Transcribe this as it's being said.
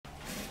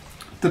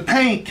The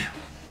paint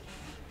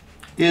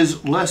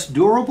is less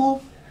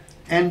durable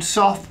and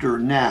softer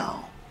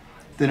now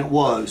than it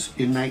was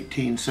in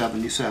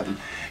 1977.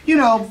 You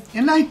know,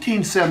 in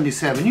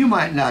 1977, you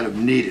might not have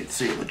needed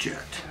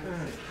Cilajet,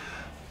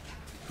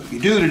 but you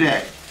do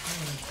today,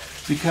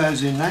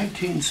 because in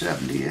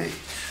 1978,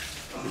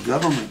 the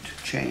government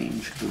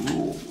changed the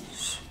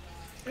rules.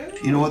 Do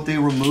you know what they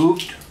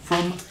removed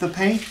from the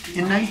paint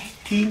in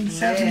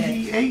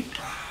 1978?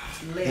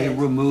 They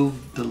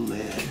removed the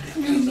lead,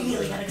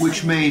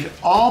 which made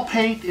all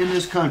paint in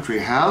this country,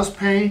 house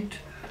paint,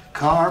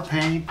 car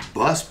paint,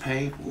 bus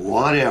paint,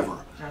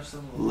 whatever,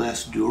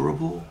 less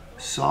durable,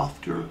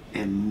 softer,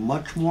 and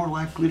much more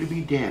likely to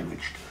be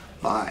damaged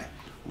by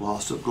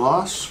loss of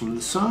gloss from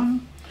the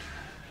sun,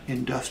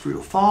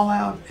 industrial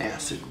fallout,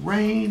 acid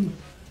rain,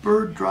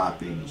 bird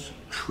droppings,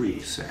 tree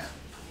sap.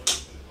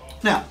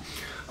 Now,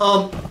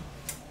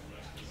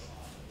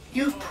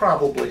 you've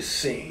probably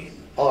seen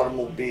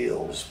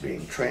automobiles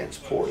being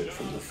transported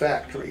from the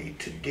factory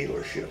to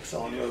dealerships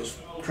on those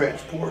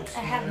transports.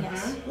 I have,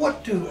 yes.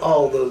 What do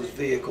all those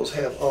vehicles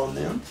have on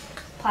them?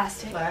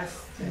 Plastic.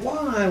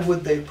 Why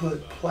would they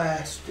put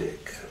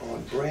plastic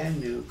on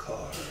brand new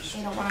cars?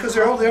 They don't want Because to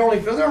they're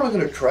only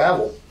going to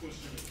travel,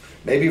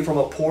 maybe from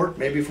a port,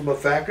 maybe from a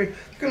factory.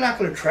 They're not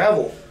going to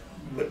travel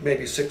but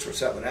maybe 6 or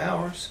 7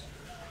 hours.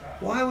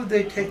 Why would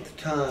they take the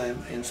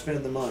time and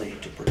spend the money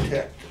to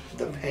protect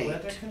the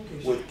paint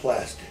with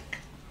plastic?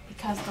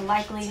 Because the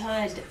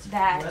likelihood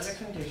that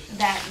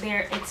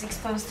it's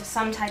exposed to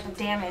some type of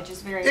damage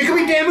is very It could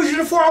be damaged in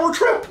a 4-hour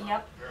trip.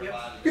 Yep.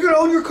 You're going to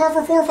own your car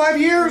for 4 or 5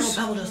 years.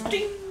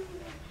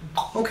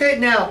 Okay,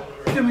 now,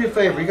 do me a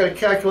favor. You got a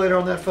calculator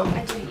on that phone?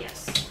 I do,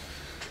 yes.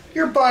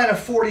 You're buying a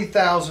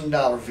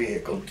 $40,000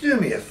 vehicle. Do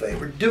me a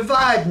favor.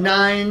 Divide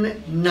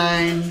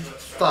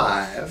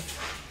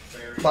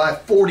 995 by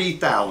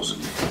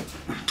 40,000.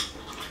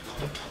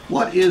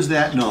 What is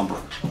that number?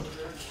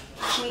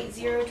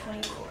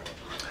 0.024.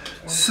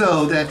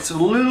 So that's a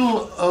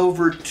little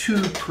over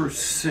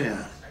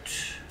 2%.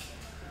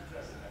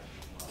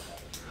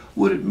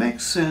 Would it make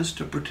sense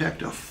to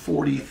protect a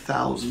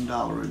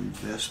 $40,000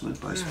 investment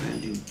by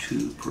spending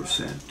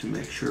 2% to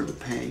make sure the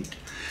paint,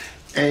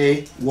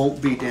 A, won't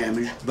be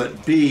damaged,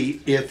 but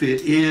B, if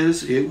it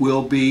is, it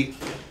will be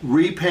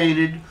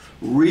repainted,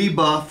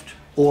 rebuffed,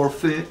 or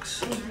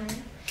fixed?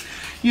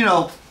 You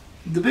know,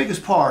 the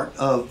biggest part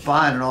of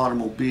buying an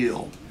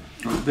automobile,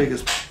 or the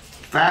biggest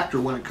factor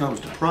when it comes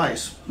to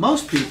price,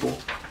 most people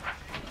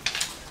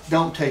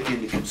don't take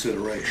into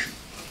consideration.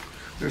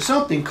 There's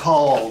something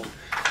called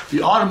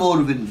the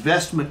automotive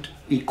investment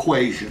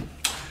equation.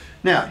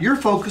 Now, you're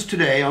focused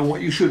today on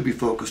what you should be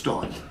focused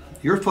on.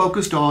 You're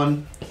focused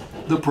on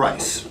the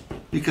price,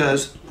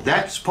 because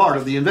that's part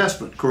of the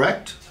investment,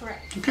 correct?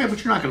 Correct. Okay,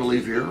 but you're not going to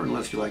leave here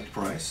unless you like the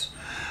price.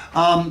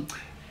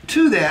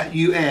 To that,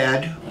 you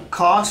add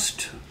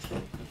cost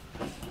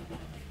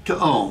to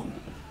own.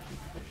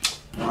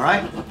 All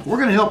right, we're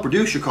going to help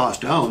reduce your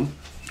cost to own,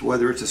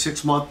 whether it's a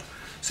 6-month,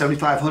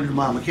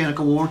 7,500-mile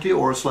mechanical warranty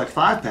or a Select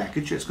 5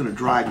 package. It's going to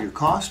drive your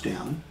cost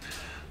down.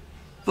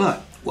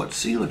 But what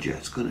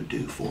Cilajet's going to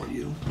do for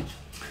you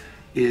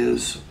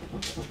is,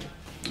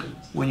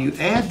 when you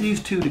add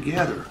these two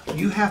together,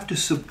 you have to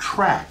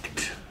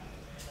subtract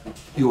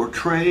your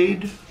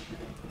trade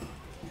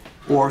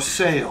or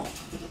sale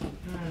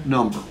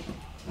number.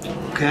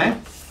 Okay?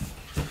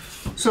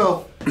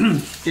 So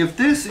if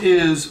this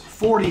is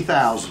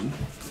 40,000,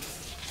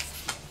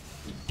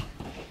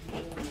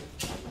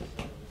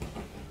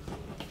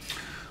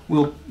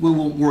 we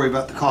won't worry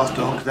about the cost of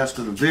it because that's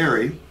going to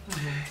vary.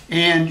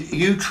 And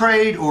you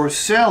trade or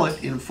sell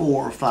it in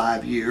 4 or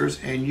 5 years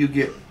and you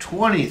get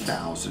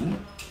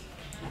 20,000.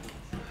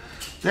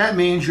 That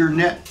means your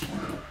net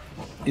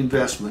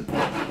investment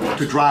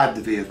to drive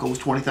the vehicle was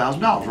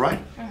 $20,000, right?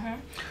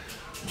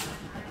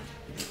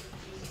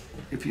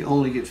 If you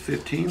only get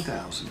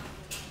 15,000,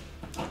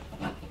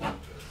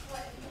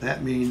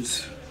 that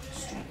means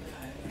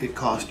it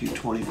cost you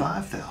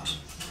 25,000.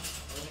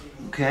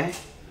 Okay?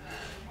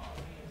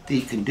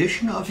 The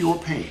condition of your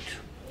paint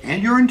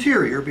and your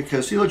interior,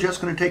 because Cilajet's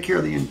going to take care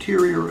of the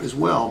interior as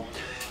well,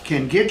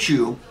 can get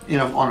you,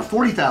 on a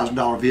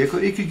 $40,000 vehicle,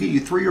 it could get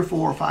you $3,000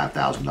 or $4,000 or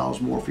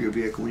 $5,000 more for your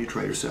vehicle when you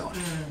trade or sell it.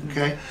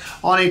 Okay,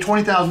 on a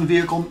 $20,000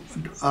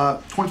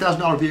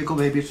 vehicle,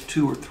 maybe it's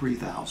 $2,000 or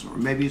 $3,000, or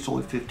maybe it's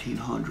only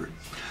 $1,500,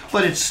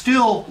 but it's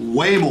still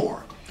way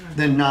more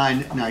than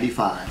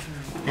 $995.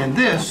 And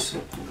this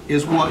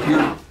is what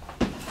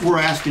we're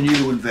asking you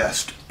to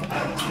invest: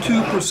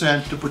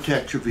 2% to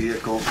protect your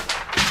vehicle.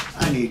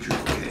 I need your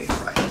okay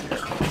right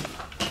there.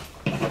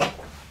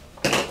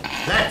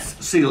 That's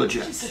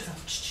Cilajet.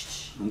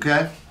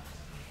 Okay?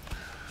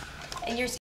 And you're